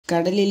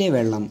കടലിലെ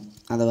വെള്ളം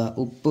അഥവാ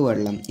ഉപ്പ്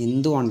വെള്ളം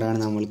എന്തുകൊണ്ടാണ്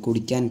നമ്മൾ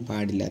കുടിക്കാൻ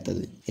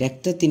പാടില്ലാത്തത്?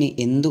 രക്തത്തിന്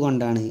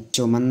എന്തുകൊണ്ടാണ്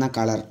ചുമന്ന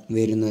കളർ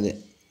വരുന്നത്?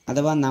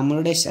 അഥവാ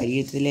നമ്മളുടെ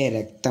ശരീരത്തിലെ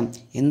രക്തം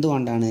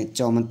എന്തുകൊണ്ടാണ്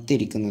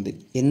ചുമത്തിരിക്കുന്നത്?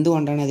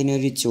 എന്തുകൊണ്ടാണ്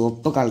അതിനൊരു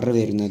ചുവപ്പ് കളർ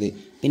വരുന്നത്?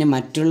 പിന്നെ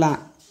മറ്റുള്ള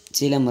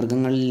ചില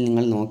മൃഗങ്ങളിൽ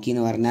നിങ്ങൾ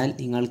നോക്കിയെന്ന് പറഞ്ഞാൽ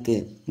നിങ്ങൾക്ക്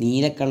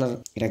നീല കളർ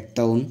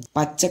രക്തവും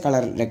പച്ച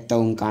കളർ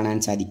രക്തവും കാണാൻ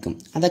സാധിക്കും.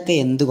 അതൊക്കെ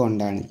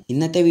എന്തുകൊണ്ടാണ്?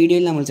 ഇന്നത്തെ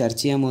വീഡിയോയിൽ നമ്മൾ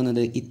ചർച്ച ചെയ്യാൻ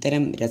പോകുന്നത്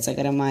ഇത്തരം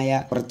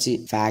രസകരമായ കുറച്ച്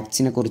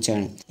ഫാക്ട്സിനെ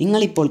കുറിച്ചാണ്.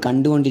 നിങ്ങളിപ്പോൾ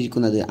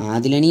കണ്ടുകൊണ്ടിരിക്കുന്നത്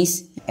ആദിൽ അനീസ്.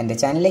 എൻ്റെ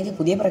ചാനലിലേക്ക്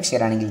പുതിയ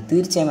പ്രേക്ഷകരാണെങ്കിൽ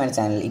തീർച്ചയായും എൻ്റെ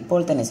ചാനൽ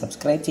ഇപ്പോൾ തന്നെ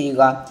സബ്സ്ക്രൈബ്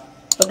ചെയ്യുക.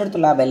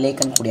 തൊട്ടടുത്തുള്ള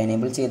ബെല്ലൈക്കൺ കൂടി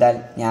എനേബിൾ ചെയ്താൽ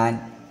ഞാൻ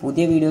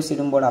പുതിയ വീഡിയോസ്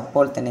ഇടുമ്പോൾ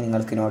അപ്പോൾ തന്നെ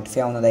നിങ്ങൾക്ക്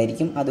നോട്ടിഫൈ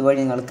ആവുന്നതായിരിക്കും. അതുവഴി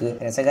നിങ്ങൾക്ക്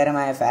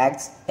രസകരമായ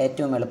ഫാക്ട്സ്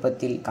ഏറ്റവും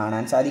എളുപ്പത്തിൽ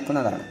കാണാൻ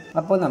സാധിക്കുന്നതാണ്.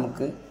 അപ്പോൾ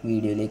നമുക്ക്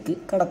വീഡിയോയിലേക്ക്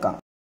കടക്കാം.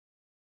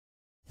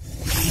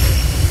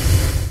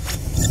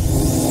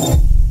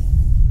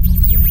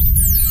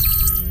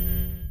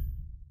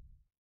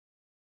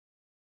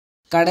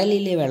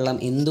 കടലിലെ വെള്ളം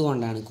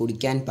എന്തുകൊണ്ടാണ്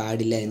കുടിക്കാൻ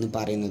പാടില്ല എന്ന്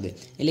പറയുന്നത്?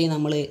 അല്ലെങ്കിൽ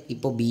നമ്മൾ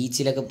ഇപ്പോൾ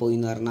ബീച്ചിലൊക്കെ പോയി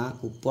എന്ന് പറഞ്ഞാൽ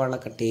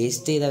ഉപ്പുവെള്ളമൊക്കെ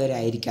ടേസ്റ്റ്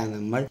ചെയ്തവരായിരിക്കാം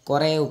നമ്മൾ.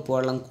 കുറേ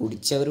ഉപ്പുവെള്ളം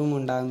കുടിച്ചവരും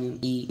ഉണ്ടാകും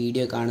ഈ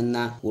വീഡിയോ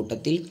കാണുന്ന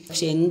കൂട്ടത്തിൽ.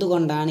 പക്ഷെ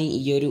എന്തുകൊണ്ടാണ്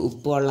ഈ ഒരു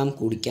ഉപ്പുവെള്ളം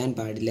കുടിക്കാൻ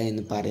പാടില്ല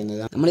എന്ന്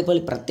പറയുന്നത്? നമ്മളിപ്പോൾ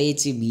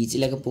പ്രത്യേകിച്ച്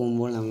ബീച്ചിലൊക്കെ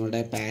പോകുമ്പോൾ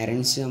നമ്മുടെ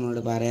പാരൻസ്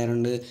നമ്മളോട്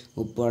പറയാറുണ്ട്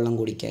ഉപ്പുവെള്ളം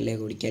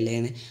കുടിക്കല്ലേ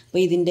എന്ന്.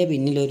 അപ്പോൾ ഇതിൻ്റെ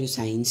പിന്നിലൊരു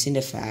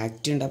സയൻസിൻ്റെ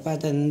ഫാക്റ്റ് ഉണ്ട്. അപ്പോൾ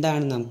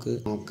അതെന്താണ് നമുക്ക്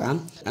നോക്കാം.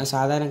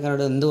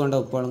 സാധാരണക്കാരോട്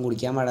എന്തുകൊണ്ടാണ് ഉപ്പുവെള്ളം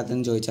കുടിക്കാൻ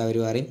പാടാത്തതെന്ന് ചോദിച്ചാൽ അവർ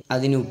പറയും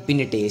അതിന്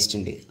ഉപ്പിൻ്റെ ടേസ്റ്റ്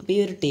ഉണ്ട്. അപ്പോൾ ഈ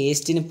ഒരു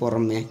ടേസ്റ്റിന്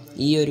പുറമെ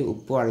ഈ ഒരു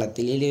ഉപ്പ്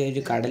വെള്ളത്തിൽ അല്ലെങ്കിൽ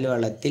ഒരു കടൽ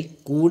വെള്ളത്തിൽ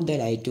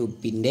കൂടുതലായിട്ട്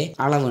ഉപ്പിൻ്റെ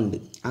അളവുണ്ട്.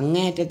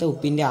 അങ്ങേയറ്റത്തെ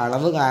ഉപ്പിൻ്റെ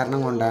അളവ് കാരണം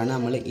കൊണ്ടാണ്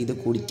നമ്മൾ ഇത്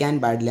കുടിക്കാൻ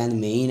പാടില്ല എന്ന്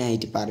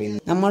മെയിനായിട്ട്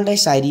പറയുന്നത്. നമ്മളുടെ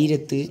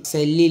ശരീരത്ത്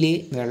സെല്ലിൽ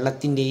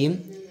വെള്ളത്തിൻ്റെയും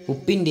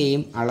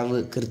ഉപ്പിൻ്റെയും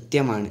അളവ്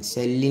കൃത്യമാണ്.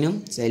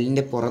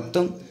 സെല്ലിൻ്റെ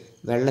പുറത്തും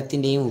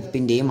വെള്ളത്തിൻ്റെയും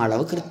ഉപ്പിൻ്റെയും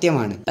അളവ്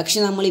കൃത്യമാണ്. പക്ഷെ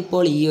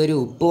നമ്മളിപ്പോൾ ഈ ഒരു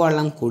ഉപ്പ്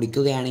വെള്ളം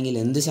കുടിക്കുകയാണെങ്കിൽ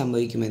എന്ത്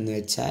സംഭവിക്കുമെന്ന്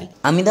വെച്ചാൽ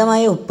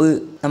അമിതമായ ഉപ്പ്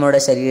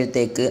നമ്മുടെ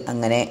ശരീരത്തേക്ക്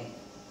അങ്ങനെ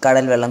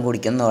കടൽ വെള്ളം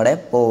കുടിക്കുന്നതോടെ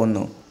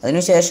പോകുന്നു.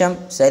 അതിനുശേഷം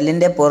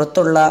സെല്ലിൻ്റെ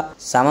പുറത്തുള്ള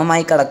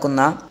സമമായി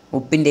കിടക്കുന്ന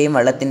ഉപ്പിൻ്റെയും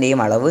വെള്ളത്തിൻ്റെയും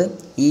അളവ്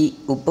ഈ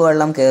ഉപ്പ്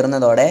വെള്ളം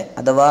കയറുന്നതോടെ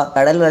അഥവാ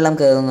കടൽ വെള്ളം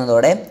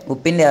കയറുന്നതോടെ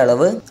ഉപ്പിൻ്റെ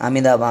അളവ്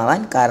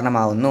അമിതമാവാൻ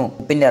കാരണമാവുന്നു.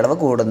 ഉപ്പിൻ്റെ അളവ്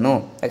കൂടുന്നു.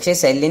 പക്ഷേ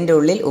സെല്ലിൻ്റെ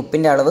ഉള്ളിൽ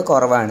ഉപ്പിൻ്റെ അളവ്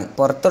കുറവാണ്.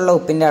 പുറത്തുള്ള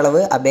ഉപ്പിൻ്റെ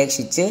അളവ്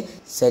അപേക്ഷിച്ച്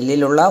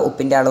സെല്ലിലുള്ള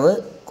ഉപ്പിൻ്റെ അളവ്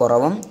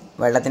കുറവും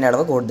വെള്ളത്തിൻ്റെ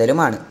അളവ്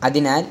കൂടുതലുമാണ്.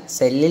 അതിനാൽ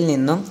സെല്ലിൽ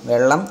നിന്നും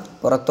വെള്ളം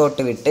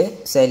പുറത്തോട്ട് വിട്ട്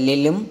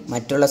സെല്ലിലും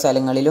മറ്റുള്ള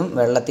സ്ഥലങ്ങളിലും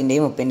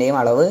വെള്ളത്തിൻ്റെയും ഉപ്പിൻ്റെയും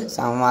അളവ്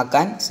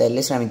സമമാക്കാൻ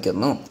സെല്ല്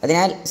ശ്രമിക്കുന്നു.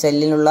 അതിനാൽ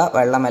സെല്ലിലുള്ള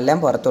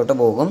വെള്ളമെല്ലാം പുറത്തോട്ട്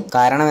പോകും.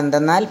 കാരണം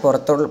എന്തെന്നാൽ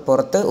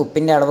പുറത്ത്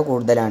ഉപ്പിൻ്റെ അളവ്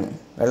കൂടുതലാണ്,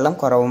 വെള്ളം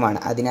കുറവുമാണ്.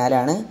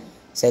 അതിനാലാണ്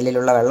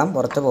സെല്ലിലുള്ള വെള്ളം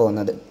പുറത്തു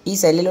പോകുന്നത്. ഈ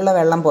സെല്ലിലുള്ള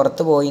വെള്ളം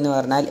പുറത്തു പോയി എന്ന്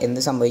പറഞ്ഞാൽ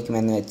എന്ത്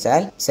സംഭവിക്കുമെന്ന്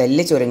വെച്ചാൽ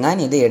സെല്ല് ചുരുങ്ങാൻ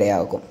ഇത്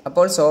ഇടയാകും.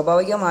 അപ്പോൾ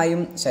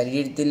സ്വാഭാവികമായും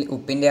ശരീരത്തിൽ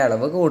ഉപ്പിൻ്റെ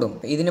അളവ് കൂടും.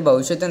 ഇതിന്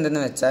ഭവിഷ്യത്ത്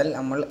എന്തെന്ന് വെച്ചാൽ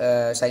നമ്മൾ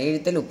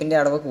ശരീരത്തിൽ ഉപ്പിൻ്റെ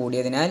അളവ്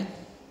കൂടിയതിനാൽ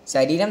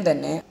ശരീരം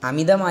തന്നെ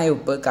അമിതമായ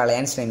ഉപ്പ്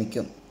കളയാൻ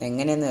ശ്രമിക്കും.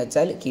 എങ്ങനെയെന്ന്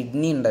വെച്ചാൽ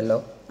കിഡ്നി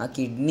ഉണ്ടല്ലോ, ആ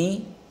കിഡ്നി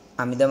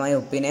അമിതമായ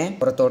ഉപ്പിനെ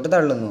പുറത്തോട്ട്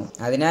തള്ളുന്നു.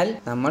 അതിനാൽ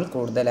നമ്മൾ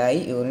കൂടുതലായി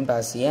യൂറിൻ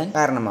പാസ് ചെയ്യാൻ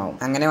കാരണമാവും.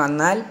 അങ്ങനെ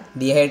വന്നാൽ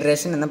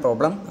ഡീഹൈഡ്രേഷൻ എന്ന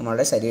പ്രോബ്ലം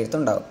നമ്മുടെ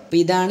ശരീരത്തുണ്ടാവും. അപ്പോൾ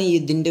ഇതാണ്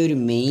ഇതിൻ്റെ ഒരു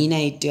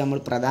മെയിനായിട്ട് നമ്മൾ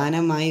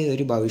പ്രധാനമായ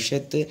ഒരു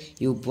ഭവിഷ്യത്ത്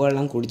ഈ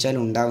ഉപ്പുവെള്ളം കുടിച്ചാൽ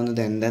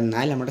ഉണ്ടാകുന്നത്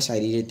എന്തെന്നാൽ നമ്മുടെ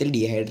ശരീരത്തിൽ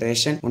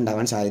ഡീഹൈഡ്രേഷൻ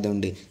ഉണ്ടാവാൻ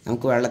സാധ്യതയുണ്ട്.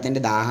 നമുക്ക്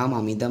വെള്ളത്തിൻ്റെ ദാഹം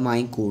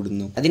അമിതമായി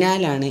കൂടുന്നു.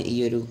 അതിനാലാണ് ഈ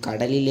ഒരു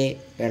കടലിലെ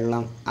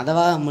വെള്ളം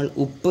അഥവാ നമ്മൾ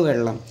ഉപ്പ്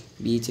വെള്ളം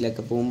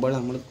ബീച്ചിലൊക്കെ പോകുമ്പോൾ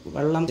നമ്മൾ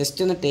വെള്ളം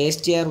ജസ്റ്റ് ഒന്ന്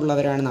ടേസ്റ്റ്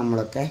ചെയ്യാറുള്ളവരാണ്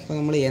നമ്മളൊക്കെ. അപ്പോൾ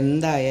നമ്മൾ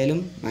എന്തായാലും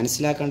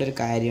മനസ്സിലാക്കേണ്ട ഒരു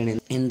കാര്യമാണ്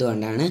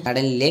എന്തുകൊണ്ടാണ്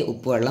കടലിലെ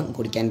ഉപ്പുവെള്ളം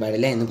കുടിക്കാൻ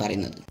പാടില്ല എന്ന്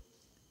പറയുന്നത്.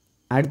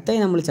 അടുത്തായി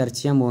നമ്മൾ ചർച്ച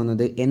ചെയ്യാൻ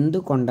പോകുന്നത്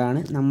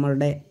എന്തുകൊണ്ടാണ്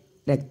നമ്മളുടെ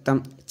രക്തം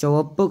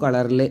ചുവപ്പ്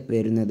കളറിൽ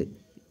വരുന്നത്,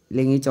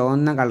 അല്ലെങ്കിൽ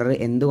ചുവന്ന കളർ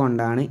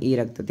എന്തുകൊണ്ടാണ് ഈ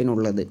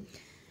രക്തത്തിനുള്ളത്.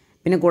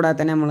 പിന്നെ കൂടാതെ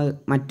തന്നെ നമ്മൾ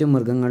മറ്റു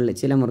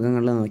ചില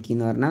മൃഗങ്ങളിൽ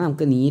നോക്കിയെന്ന് പറഞ്ഞാൽ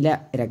നമുക്ക് നീല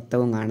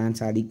രക്തവും കാണാൻ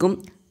സാധിക്കും,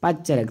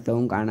 പച്ച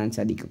രക്തവും കാണാൻ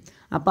സാധിക്കും.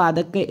 അപ്പോൾ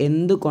അതൊക്കെ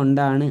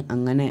എന്തുകൊണ്ടാണ്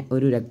അങ്ങനെ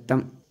ഒരു രക്തം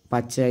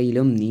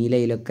പച്ചയിലും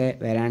നീലയിലൊക്കെ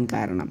വരാൻ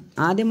കാരണം?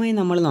 ആദ്യമായി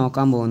നമ്മൾ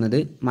നോക്കാൻ പോകുന്നത്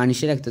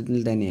മനുഷ്യരക്തത്തിൽ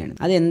തന്നെയാണ്.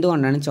 അത്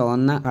എന്തുകൊണ്ടാണ്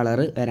ചുവന്ന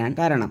കളറ് വരാൻ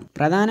കാരണം?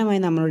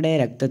 പ്രധാനമായും നമ്മളുടെ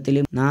രക്തത്തിൽ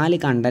 4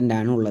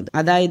 കണ്ടന്റാണ് ഉള്ളത്.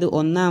 അതായത്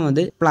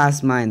ഒന്നാമത്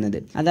പ്ലാസ്മ എന്നത്,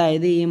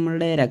 അതായത് ഈ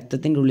നമ്മളുടെ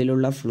രക്തത്തിൻ്റെ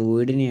ഉള്ളിലുള്ള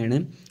ഫ്ലൂയിഡിനെയാണ്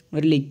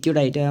ഒരു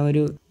ലിക്വിഡായിട്ട് ആ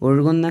ഒരു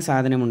ഒഴുകുന്ന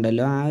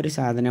സാധനമുണ്ടല്ലോ, ആ ഒരു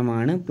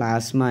സാധനമാണ്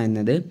പ്ലാസ്മ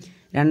എന്നത്.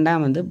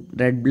 രണ്ടാമത്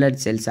റെഡ്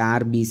ബ്ലഡ് സെൽസ്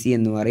RBC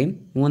എന്ന് പറയും.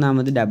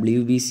 മൂന്നാമത്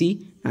WBC,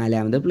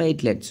 നാലാമത്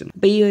പ്ലേറ്റ്ലെറ്റ്സും.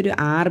 അപ്പോൾ ഈ ഒരു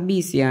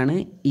RBC ആണ്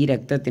ഈ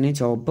രക്തത്തിന്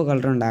ചുവപ്പ്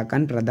കളർ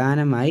ഉണ്ടാക്കാൻ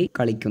പ്രധാനമായി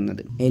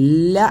കളിക്കുന്നത്.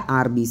 എല്ലാ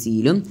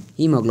RBCയിലും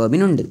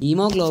ഹീമോഗ്ലോബിൻ ഉണ്ട്.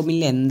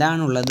 ഹീമോഗ്ലോബിനിൽ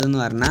എന്താണുള്ളതെന്ന്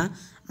പറഞ്ഞാൽ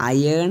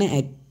അയേൺ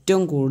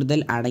ഏറ്റവും കൂടുതൽ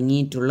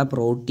അടങ്ങിയിട്ടുള്ള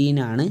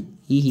പ്രോട്ടീനാണ്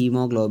ഈ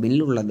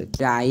ഹീമോഗ്ലോബിനിൽ ഉള്ളത്.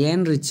 അയൺ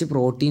റിച്ച്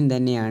പ്രോട്ടീൻ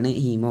തന്നെയാണ്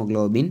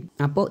ഹീമോഗ്ലോബിൻ.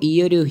 അപ്പോൾ ഈ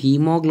ഒരു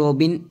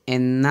ഹീമോഗ്ലോബിൻ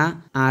എന്ന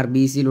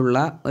RBCയിലുള്ള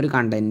ഒരു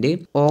കണ്ടന്റ്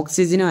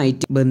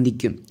ഓക്സിജനുമായിട്ട്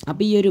ബന്ധിക്കും.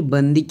 അപ്പോൾ ഈ ഒരു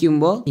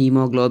ബന്ധിക്കുമ്പോൾ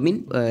ഹീമോഗ്ലോബിൻ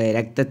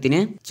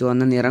രക്തത്തിന്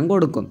ചുവന്ന നിറം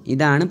കൊടുക്കും.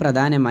 ഇതാണ്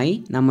പ്രധാനമായി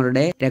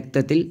നമ്മളുടെ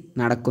രക്തത്തിൽ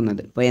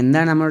നടക്കുന്നത്. അപ്പോൾ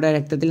എന്താണ് നമ്മളുടെ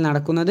രക്തത്തിൽ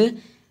നടക്കുന്നത്?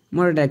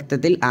 നമ്മുടെ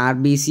രക്തത്തിൽ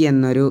RBC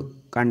എന്നൊരു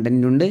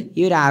കണ്ടന്റ് ഉണ്ട്.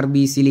 ഈ ഒരു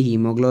RBCയിൽ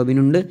ഹീമോഗ്ലോബിൻ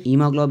ഉണ്ട്.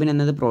 ഹീമോഗ്ലോബിൻ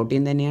എന്നത്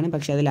പ്രോട്ടീൻ തന്നെയാണ്,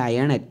 പക്ഷെ അതിൽ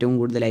അയൺ ഏറ്റവും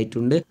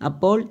കൂടുതലായിട്ടുണ്ട്.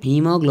 അപ്പോൾ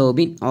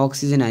ഹീമോഗ്ലോബിൻ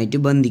ഓക്സിജനായിട്ട്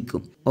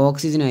ബന്ധിക്കും.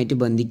 ഓക്സിജനായിട്ട്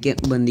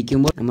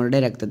ബന്ധിക്കുമ്പോൾ നമ്മളുടെ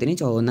രക്തത്തിന്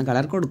ചുവന്ന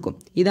കളർ കൊടുക്കും.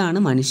 ഇതാണ്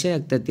മനുഷ്യ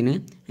രക്തത്തിന്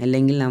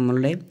അല്ലെങ്കിൽ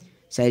നമ്മളുടെ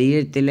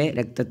ശരീരത്തിലെ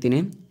രക്തത്തിന്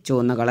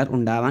ചുവന്ന കളർ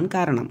ഉണ്ടാവാൻ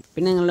കാരണം.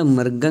 പിന്നെ നിങ്ങളുടെ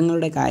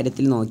മൃഗങ്ങളുടെ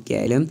കാര്യത്തിൽ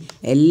നോക്കിയാലും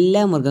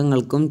എല്ലാ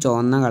മൃഗങ്ങൾക്കും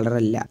ചുവന്ന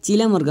കളറല്ല.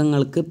 ചില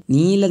മൃഗങ്ങൾക്ക്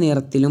നീല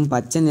നിറത്തിലും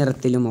പച്ച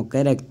നിറത്തിലും ഒക്കെ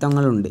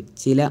രക്തങ്ങളുണ്ട്.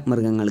 ചില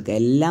മൃഗങ്ങൾക്ക്,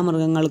 എല്ലാ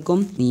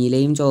മൃഗങ്ങൾക്കും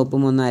നീലയും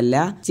ചുവപ്പും ഒന്നും അല്ല.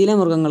 ചില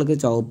മൃഗങ്ങൾക്ക്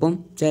ചുവപ്പും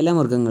ചില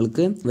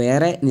മൃഗങ്ങൾക്ക്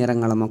വേറെ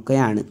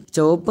നിറങ്ങളുമൊക്കെയാണ്.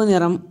 ചുവപ്പ്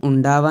നിറം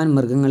ഉണ്ടാവാൻ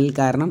മൃഗങ്ങളിൽ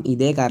കാരണം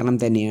ഇതേ കാരണം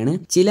തന്നെയാണ്.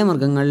 ചില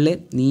മൃഗങ്ങളിൽ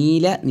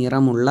നീല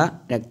നിറമുള്ള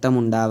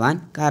രക്തമുണ്ടാവാൻ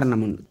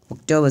കാരണമുണ്ട്.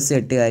 ഒക്ടോപസ്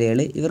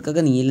 8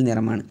 ഇവർക്കൊക്കെ നീല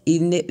നിറമാണ്.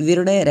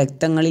 ഇവരുടെ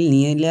രക്തങ്ങളിൽ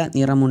നീല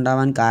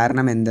നിറമുണ്ടാവാൻ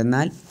കാരണം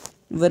എന്തെന്നാൽ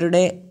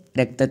ഇവരുടെ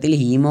രക്തത്തിൽ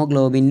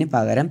ഹീമോഗ്ലോബിന്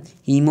പകരം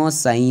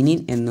ഹീമോസൈനിൻ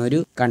എന്നൊരു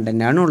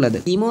കണ്ടന്റാണ് ഉള്ളത്.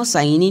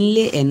 ഹീമോസൈനിനിൽ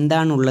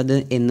എന്താണുള്ളത്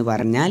എന്ന്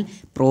പറഞ്ഞാൽ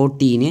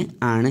പ്രോട്ടീന്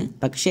ആണ്,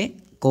 പക്ഷേ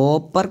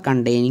കോപ്പർ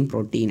കണ്ടെയ്നിങ്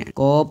പ്രോട്ടീനാണ്.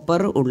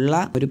 കോപ്പർ ഉള്ള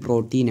ഒരു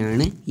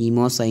പ്രോട്ടീനാണ്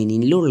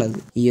ഹീമോസൈനിനിലുള്ളത്.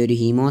 ഈ ഒരു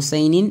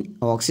ഹീമോസൈനിൻ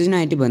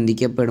ഓക്സിജനായിട്ട്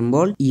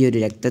ബന്ധിക്കപ്പെടുമ്പോൾ ഈ ഒരു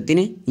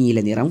രക്തത്തിന് നീല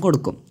നിറം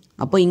കൊടുക്കും.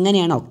 അപ്പോൾ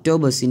ഇങ്ങനെയാണ്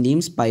ഒക്ടോബസിൻ്റെയും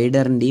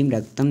സ്പൈഡറിൻ്റെയും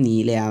രക്തം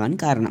നീലയാവാൻ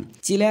കാരണം.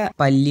 ചില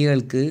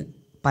പല്ലികൾക്ക്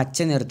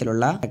പച്ച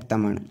നിറത്തിലുള്ള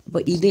രക്തമാണ്.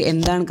 അപ്പോൾ ഇത്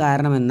എന്താണ്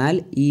കാരണമെന്നാൽ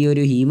ഈ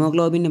ഒരു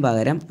ഹീമോഗ്ലോബിന്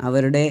പകരം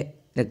അവരുടെ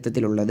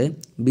രക്തത്തിലുള്ളത്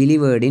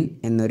ബിലിവേർഡിൻ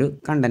എന്നൊരു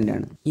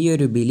കണ്ടന്റാണ്. ഈ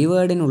ഒരു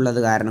ബിലിവേർഡിൻ ഉള്ളത്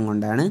കാരണം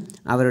കൊണ്ടാണ്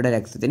അവരുടെ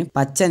രക്തത്തിന്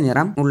പച്ച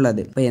നിറം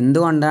ഉള്ളത്. അപ്പോൾ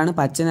എന്തുകൊണ്ടാണ്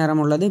പച്ച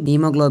നിറമുള്ളത്?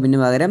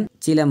 ഹീമോഗ്ലോബിന് പകരം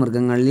ചില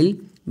മൃഗങ്ങളിൽ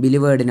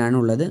ബിലിവേർഡിനാണ്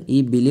ഉള്ളത്. ഈ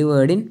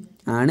ബിലിവേർഡിൻ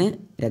ആണ്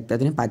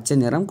രക്തത്തിന് പച്ച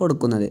നിറം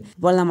കൊടുക്കുന്നത്.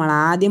 അപ്പോൾ നമ്മൾ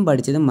ആദ്യം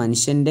പഠിച്ചത്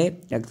മനുഷ്യൻ്റെ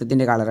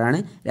രക്തത്തിൻ്റെ കളറാണ്.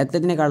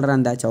 രക്തത്തിൻ്റെ കളർ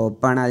എന്താ?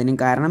 ചുവപ്പാണ്. അതിന്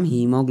കാരണം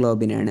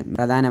ഹീമോഗ്ലോബിനാണ്.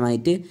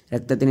 പ്രധാനമായിട്ട്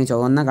രക്തത്തിന്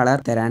ചുവന്ന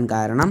കളർ തരാൻ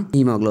കാരണം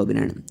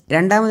ഹീമോഗ്ലോബിനാണ്.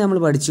 രണ്ടാമത് നമ്മൾ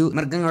പഠിച്ചു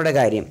മൃഗങ്ങളുടെ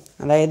കാര്യം.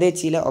 അതായത്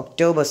ചില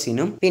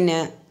ഒക്ടോബസിനും പിന്നെ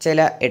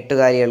ചില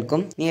 8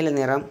 നീല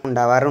നിറം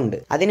ഉണ്ടാവാറുണ്ട്.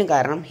 അതിന്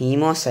കാരണം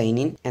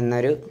ഹീമോസൈനിൻ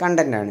എന്നൊരു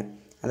കണ്ടന്റാണ്.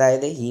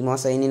 അതായത്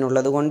ഹീമോസൈനിൻ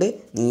ഉള്ളത് കൊണ്ട്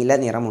നീല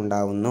നിറം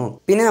ഉണ്ടാവുന്നു.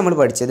 പിന്നെ നമ്മൾ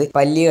പഠിച്ചത്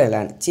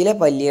പല്ലികളാണ്. ചില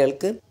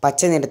പല്ലികൾക്ക്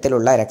പച്ച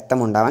നിറത്തിലുള്ള രക്തം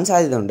ഉണ്ടാവാൻ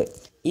സാധ്യതയുണ്ട്.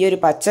 ഈ ഒരു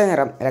പച്ച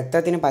നിറം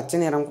രക്തത്തിന് പച്ച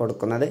നിറം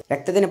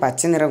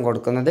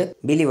കൊടുക്കുന്നത്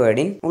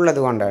ബിലിവേർഡിൻ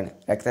ഉള്ളത് കൊണ്ടാണ്.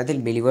 രക്തത്തിൽ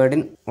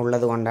ബിലിവേർഡിൻ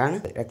ഉള്ളത് കൊണ്ടാണ്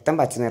രക്തം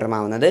പച്ച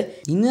നിറമാവുന്നത്.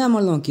 ഇന്ന്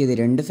നമ്മൾ നോക്കിയത്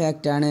 2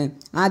 ഫാക്റ്റാണ്.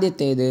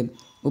 ആദ്യത്തേത്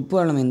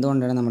ഉപ്പുവെള്ളം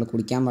എന്തുകൊണ്ടാണ് നമ്മൾ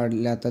കുടിക്കാൻ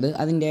പാടില്ലാത്തത്,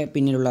 അതിൻ്റെ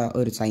പിന്നിലുള്ള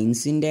ഒരു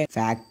സയൻസിൻ്റെ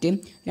ഫാക്റ്റ്.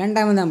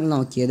 രണ്ടാമത് നമ്മൾ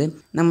നോക്കിയത്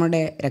നമ്മുടെ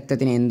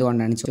രക്തത്തിന്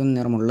എന്തുകൊണ്ടാണ് ചുവന്ന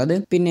നിറമുള്ളത്,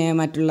 പിന്നെ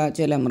മറ്റുള്ള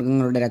ചില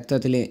മൃഗങ്ങളുടെ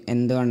രക്തത്തിൽ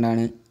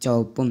എന്തുകൊണ്ടാണ്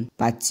ചുവപ്പും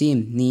പച്ചയും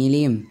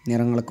നീലയും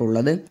നിറങ്ങളൊക്കെ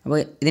ഉള്ളത്. അപ്പോൾ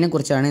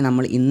ഇതിനെക്കുറിച്ചാണ്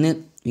നമ്മൾ ഇന്ന്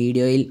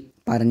വീഡിയോയിൽ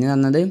പറഞ്ഞു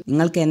തന്നത്.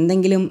 നിങ്ങൾക്ക്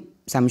എന്തെങ്കിലും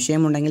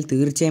സംശയമുണ്ടെങ്കിൽ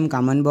തീർച്ചയായും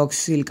കമൻറ്റ്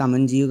ബോക്സിൽ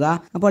കമൻറ്റ് ചെയ്യുക.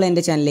 അപ്പോൾ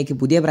എൻ്റെ ചാനലിലേക്ക്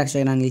പുതിയ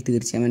പ്രേക്ഷകരാണെങ്കിൽ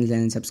തീർച്ചയായും എൻ്റെ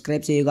ചാനൽ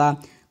സബ്സ്ക്രൈബ് ചെയ്യുക.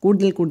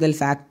 കൂടുതൽ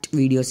ഫാക്റ്റ്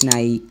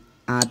വീഡിയോസിനായി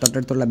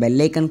തൊട്ടടുത്തുള്ള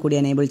ബെല്ലൈക്കൺ കൂടി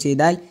എനേബിൾ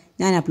ചെയ്താൽ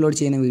ഞാൻ അപ്ലോഡ്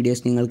ചെയ്യുന്ന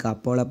വീഡിയോസ് നിങ്ങൾക്ക്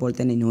അപ്പോൾ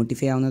തന്നെ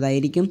നോട്ടിഫൈ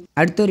ആവുന്നതായിരിക്കും.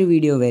 അടുത്തൊരു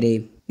വീഡിയോ വരെ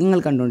നിങ്ങൾ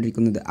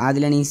കണ്ടുകൊണ്ടിരിക്കുന്നത്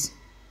ആദിൽ അനീസ്.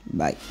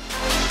 ബൈ.